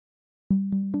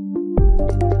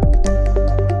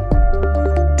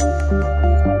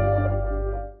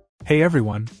Hey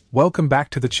everyone, welcome back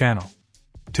to the channel.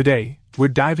 Today, we're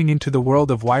diving into the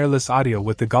world of wireless audio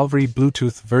with the Golvery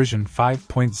Bluetooth version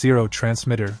 5.0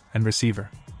 transmitter and receiver.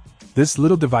 This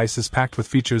little device is packed with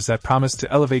features that promise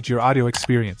to elevate your audio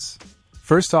experience.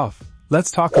 First off, let's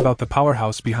talk about the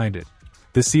powerhouse behind it,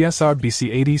 the CSR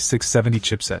BC8670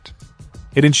 chipset.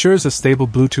 It ensures a stable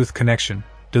Bluetooth connection,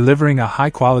 delivering a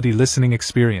high-quality listening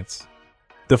experience.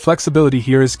 The flexibility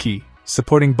here is key,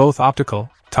 supporting both optical,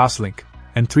 toslink,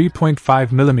 and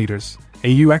 3.5mm,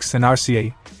 AUX and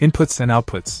RCA, inputs and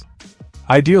outputs.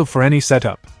 Ideal for any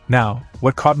setup. Now,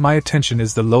 what caught my attention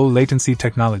is the low latency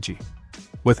technology.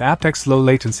 With aptX low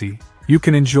latency, you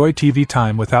can enjoy TV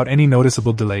time without any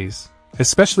noticeable delays,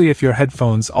 especially if your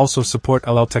headphones also support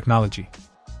LL technology.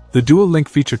 The dual link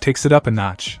feature takes it up a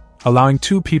notch, allowing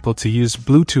two people to use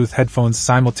Bluetooth headphones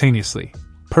simultaneously,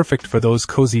 perfect for those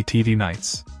cozy TV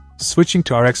nights. Switching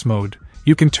to RX mode,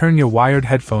 you can turn your wired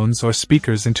headphones or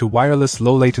speakers into wireless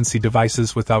low-latency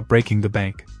devices without breaking the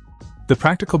bank. The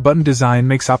practical button design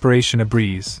makes operation a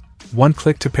breeze. One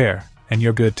click to pair, and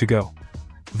you're good to go.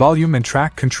 Volume and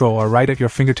track control are right at your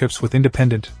fingertips with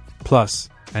independent, plus,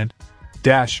 and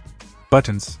dash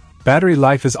buttons. Battery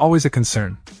life is always a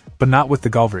concern, but not with the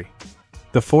Golvery.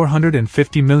 The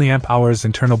 450 mAh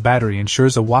internal battery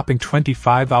ensures a whopping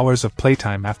 25 hours of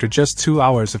playtime after just 2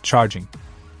 hours of charging.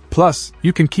 Plus,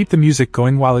 you can keep the music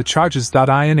going while it charges.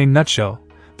 In a nutshell,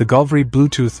 the Golvery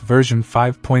Bluetooth version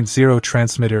 5.0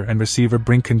 transmitter and receiver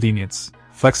bring convenience,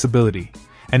 flexibility,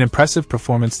 and impressive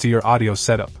performance to your audio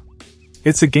setup.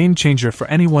 It's a game changer for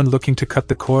anyone looking to cut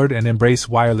the cord and embrace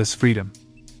wireless freedom.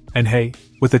 And hey,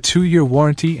 with a 2-year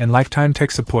warranty and lifetime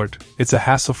tech support, it's a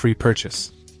hassle-free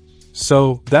purchase.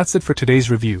 So, that's it for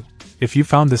today's review. If you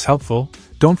found this helpful,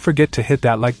 don't forget to hit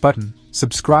that like button,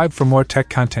 subscribe for more tech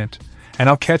content, and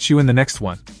I'll catch you in the next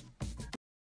one.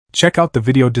 Check out the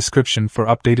video description for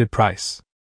updated price.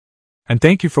 And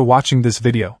thank you for watching this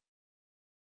video.